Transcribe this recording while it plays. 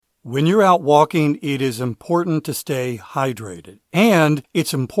When you're out walking, it is important to stay hydrated. And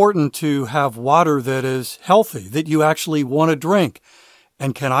it's important to have water that is healthy, that you actually want to drink.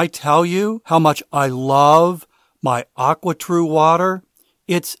 And can I tell you how much I love my AquaTrue water?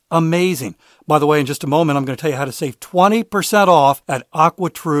 It's amazing. By the way, in just a moment, I'm going to tell you how to save 20% off at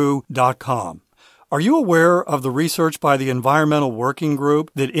aquatrue.com. Are you aware of the research by the Environmental Working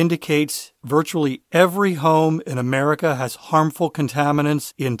Group that indicates virtually every home in America has harmful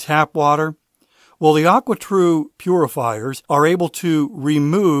contaminants in tap water? Well, the AquaTrue purifiers are able to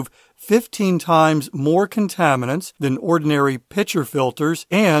remove 15 times more contaminants than ordinary pitcher filters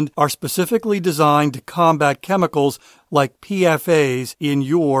and are specifically designed to combat chemicals like PFAS in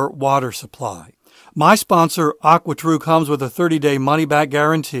your water supply. My sponsor, AquaTrue, comes with a 30-day money-back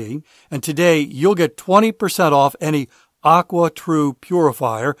guarantee, and today you'll get 20% off any AquaTrue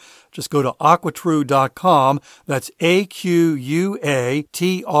purifier. Just go to aquatrue.com. That's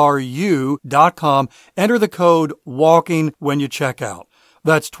AQUATRU.com. Enter the code WALKING when you check out.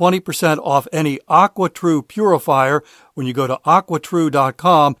 That's 20% off any AquaTrue purifier when you go to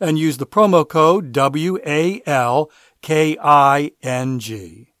aquatrue.com and use the promo code WALKING.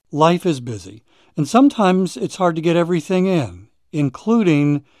 Life is busy, and sometimes it's hard to get everything in,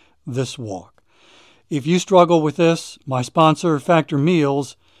 including this walk. If you struggle with this, my sponsor, Factor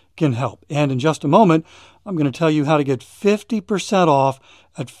Meals, can help. And in just a moment, I'm going to tell you how to get 50% off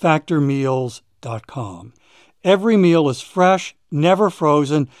at factormeals.com. Every meal is fresh, never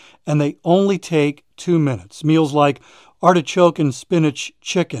frozen, and they only take 2 minutes. Meals like artichoke and spinach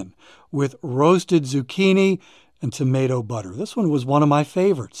chicken with roasted zucchini and tomato butter. This one was one of my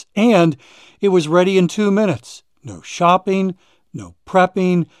favorites. And it was ready in 2 minutes. No shopping, no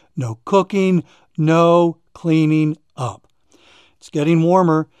prepping, no cooking, no cleaning up. It's getting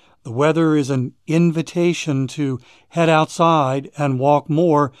warmer. The weather is an invitation to head outside and walk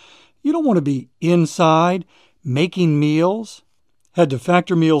more. You don't want to be inside making meals. Head to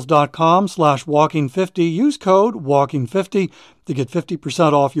factormeals.com/walking50. Use code WALKING50 to get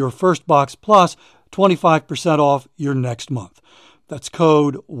 50% off your first box plus 25% off your next month. That's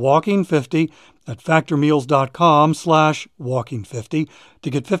code WALKING50 at factormeals.com/walking50 to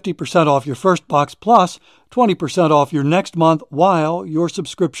get 50% off your first box plus 20% off your next month while your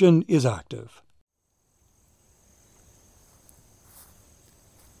subscription is active.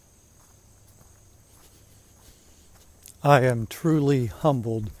 I am truly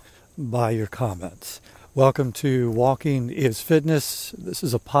humbled by your comments. Welcome to Walking is Fitness. This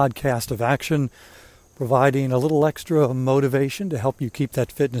is a podcast of action, providing a little extra motivation to help you keep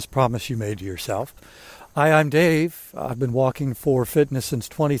that fitness promise you made to yourself. Hi, I'm Dave. I've been walking for fitness since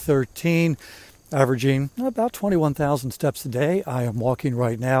 2013, averaging about 21,000 steps a day. I am walking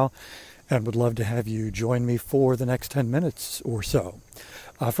right now and would love to have you join me for the next 10 minutes or so.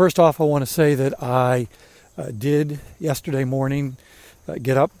 First off, I want to say that I did yesterday morning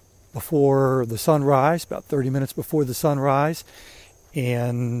get up before the sunrise, about 30 minutes before the sunrise,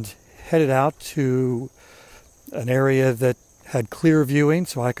 and headed out to an area that had clear viewing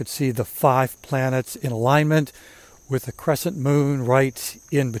so I could see the 5 planets in alignment with a crescent moon right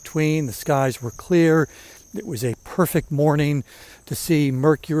in between. The skies were clear. It was a perfect morning to see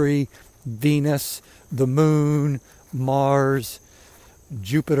Mercury, Venus, the moon, Mars,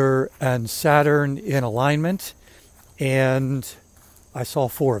 Jupiter, and Saturn in alignment, and I saw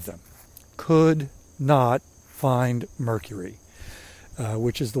 4 of them. Could not find Mercury,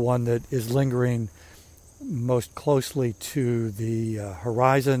 which is the one that is lingering most closely to the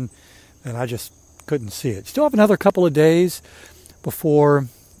horizon, and I just couldn't see it. Still have another couple of days before,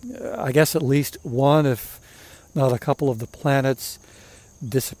 I guess at least one, if not a couple of the planets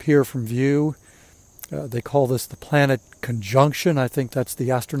disappear from view. They call this the planet conjunction. I think that's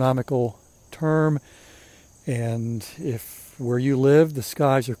the astronomical term. And if where you live, the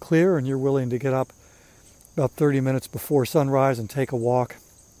skies are clear and you're willing to get up about 30 minutes before sunrise and take a walk,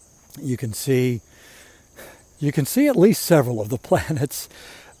 you can see at least several of the planets.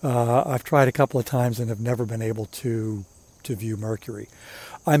 I've tried a couple of times and have never been able to view Mercury.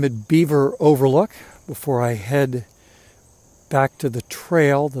 I'm at Beaver Overlook before I head back to the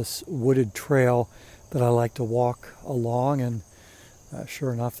trail, this wooded trail that I like to walk along, and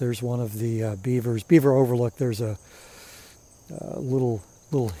sure enough, there's one of the beavers. Beaver Overlook, there's a little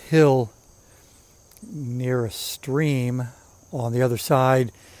hill near a stream. On the other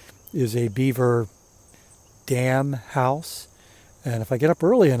side is a beaver dam house, and if I get up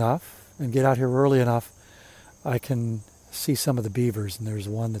early enough and get out here early enough, I can see some of the beavers, and there's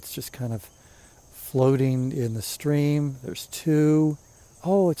one that's just kind of floating in the stream. There's 2.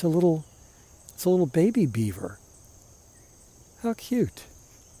 Oh, it's a little baby beaver. How cute.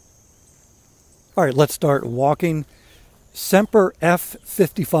 All right, let's start walking. Semper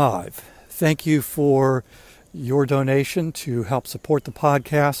F55. Thank you for your donation to help support the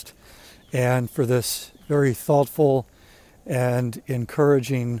podcast and for this very thoughtful and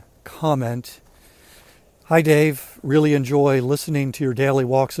encouraging comment. Hi, Dave. Really enjoy listening to your daily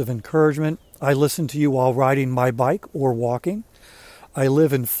walks of encouragement. I listen to you while riding my bike or walking. I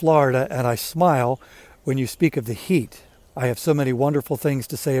live in Florida and I smile when you speak of the heat. I have so many wonderful things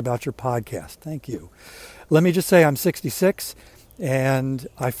to say about your podcast. Thank you. Let me just say I'm 66 and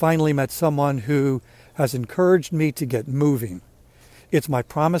I finally met someone who has encouraged me to get moving. It's my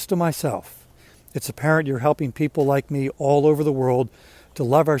promise to myself. It's apparent you're helping people like me all over the world to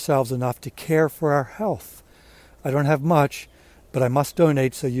love ourselves enough to care for our health. I don't have much, but I must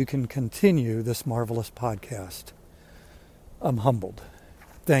donate so you can continue this marvelous podcast. I'm humbled.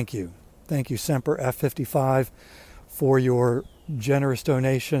 Thank you. Thank you, Semper F55, for your generous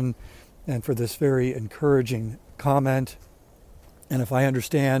donation and for this very encouraging comment. And if I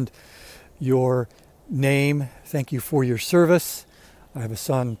understand your name, thank you for your service. I have a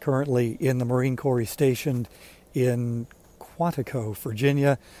son currently in the Marine Corps. He's stationed in Quantico,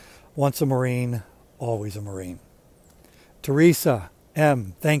 Virginia. Once a Marine, always a Marine. Teresa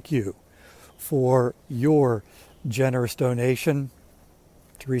M., thank you for your generous donation.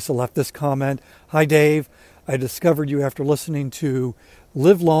 Teresa left this comment. Hi, Dave. I discovered you after listening to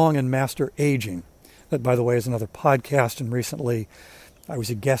Live Long and Master Aging. That, by the way, is another podcast, and recently I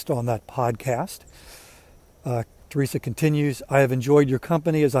was a guest on that podcast. Teresa continues, I have enjoyed your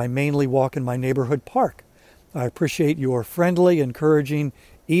company as I mainly walk in my neighborhood park. I appreciate your friendly, encouraging,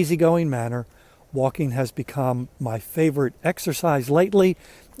 easygoing manner. Walking has become my favorite exercise lately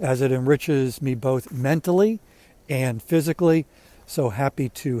as it enriches me both mentally and physically. So happy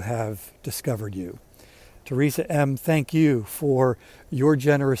to have discovered you. Teresa M., thank you for your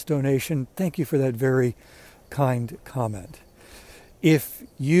generous donation. Thank you for that very kind comment. If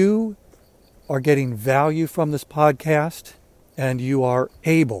you are getting value from this podcast and you are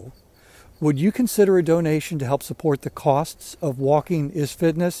able, would you consider a donation to help support the costs of Walking is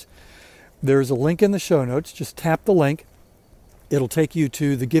Fitness? There's a link in the show notes. Just tap the link. It'll take you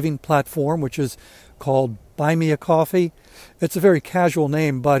to the giving platform, which is called Buy Me a Coffee. It's a very casual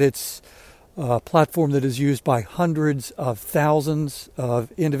name, but it's a platform that is used by hundreds of thousands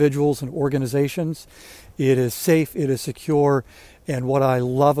of individuals and organizations. It is safe, it is secure, and what I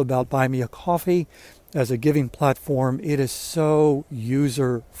love about Buy Me a Coffee as a giving platform, it is so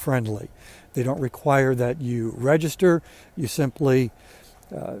user-friendly. They don't require that you register. You simply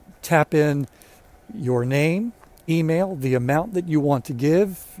tap in your name, email, the amount that you want to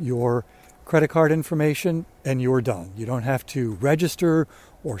give, your credit card information, and you're done. You don't have to register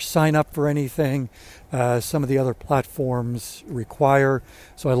or sign up for anything some of the other platforms require.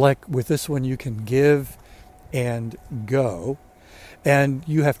 So I like with this one you can give and go. And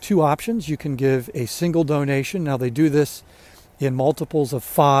you have two options. You can give a single donation. Now they do this in multiples of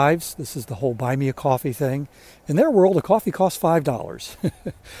fives. This is the whole Buy Me a Coffee thing. In their world, a coffee costs $5.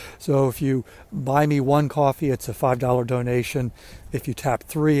 So if you buy me one coffee, it's a $5 donation. If you tap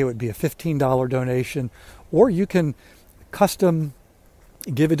 3, it would be a $15 donation. Or you can custom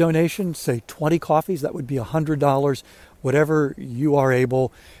give a donation, say 20 coffees, that would be $100. Whatever you are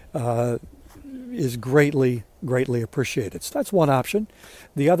able is greatly appreciated. So that's one option.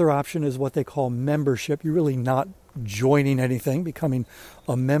 The other option is what they call membership. You're really not joining anything, becoming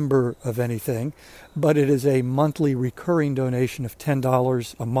a member of anything, but it is a monthly recurring donation of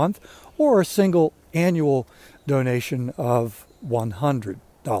 $10 a month or a single annual donation of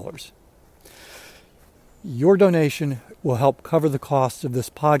 $100. Your donation will help cover the costs of this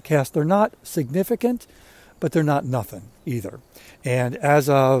podcast. They're not significant, but they're not nothing either. And as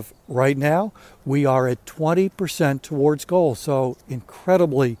of right now, we are at 20% towards goal. So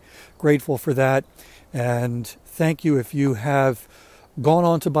incredibly grateful for that. And thank you if you have gone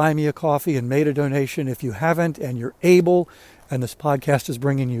on to Buy Me a Coffee and made a donation. If you haven't and you're able and this podcast is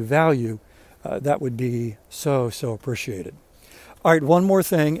bringing you value, that would be so appreciated. All right, one more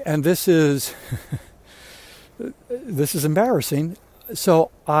thing, and this is this is embarrassing.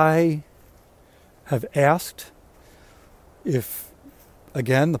 So I have asked if,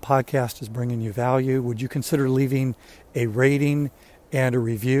 again, the podcast is bringing you value, would you consider leaving a rating and a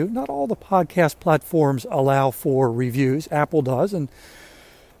review? Not all the podcast platforms allow for reviews. Apple does, and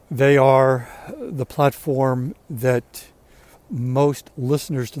they are the platform that most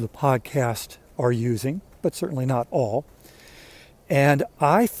listeners to the podcast are using, but certainly not all. And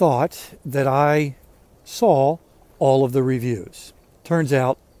I thought that I saw all of the reviews. Turns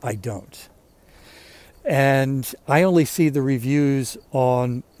out I don't. And I only see the reviews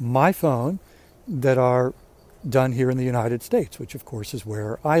on my phone that are done here in the United States, which of course is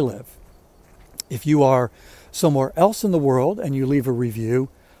where I live. If you are somewhere else in the world and you leave a review,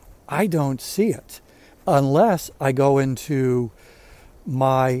 I don't see it unless I go into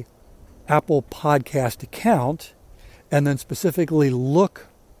my Apple Podcast account and then specifically look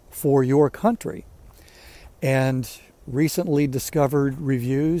for your country, and recently discovered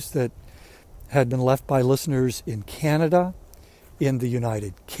reviews that had been left by listeners in Canada, in the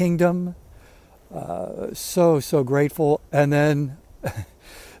United Kingdom. So grateful. And then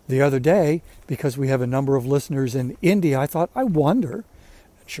the other day, because we have a number of listeners in India, I thought, I wonder.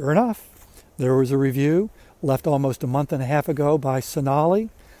 Sure enough, there was a review left almost a month and a half ago by Sonali,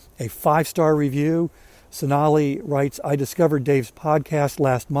 a 5-star review. Sonali writes, I discovered Dave's podcast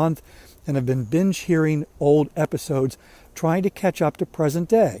last month and have been binge hearing old episodes, trying to catch up to present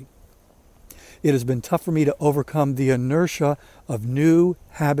day. It has been tough for me to overcome the inertia of new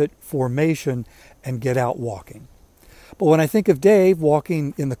habit formation and get out walking. But when I think of Dave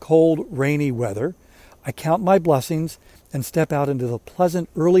walking in the cold, rainy weather, I count my blessings and step out into the pleasant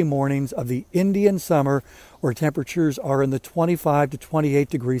early mornings of the Indian summer, where temperatures are in the 25 to 28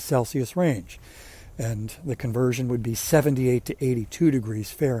 degrees Celsius range. And the conversion would be 78 to 82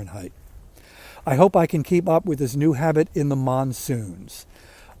 degrees Fahrenheit. I hope I can keep up with this new habit in the monsoons.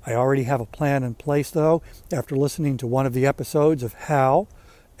 I already have a plan in place, though, after listening to one of the episodes of how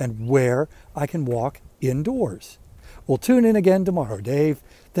and where I can walk indoors. We'll tune in again tomorrow. Dave,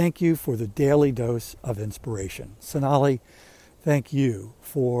 thank you for the daily dose of inspiration. Sonali, thank you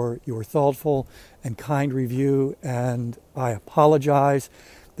for your thoughtful and kind review, and I apologize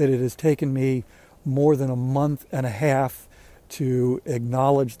that it has taken me more than a month and a half to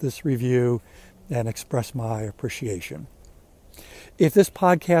acknowledge this review and express my appreciation. If this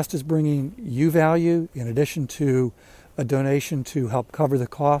podcast is bringing you value, in addition to a donation to help cover the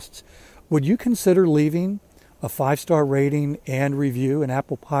costs, would you consider leaving a 5-star rating and review in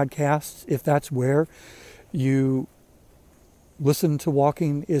Apple Podcasts if that's where you listen to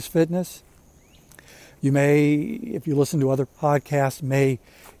Walking is Fitness? You may, if you listen to other podcasts, may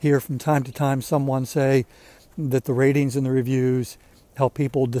hear from time to time someone say that the ratings and the reviews help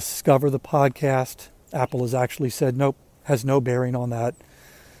people discover the podcast. Apple has actually said, nope, has no bearing on that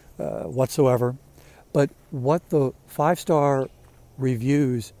whatsoever. But what the 5-star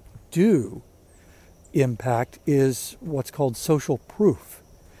reviews do impact is what's called social proof.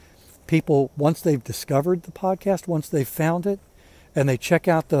 People, once they've discovered the podcast, once they've found it, and they check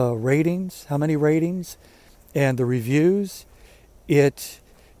out the ratings, how many ratings, and the reviews, it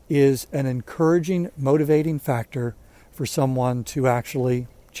is an encouraging, motivating factor for someone to actually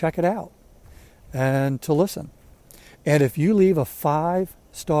check it out and to listen. And if you leave a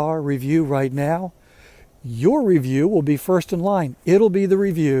 5-star review right now, your review will be first in line. It'll be the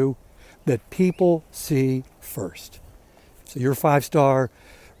review that people see first. So your 5-star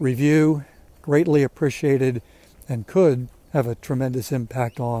review, greatly appreciated, and could have a tremendous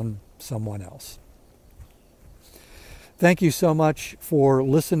impact on someone else. Thank you so much for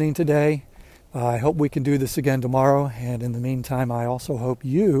listening today. I hope we can do this again tomorrow. And in the meantime, I also hope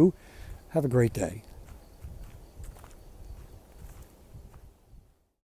you have a great day.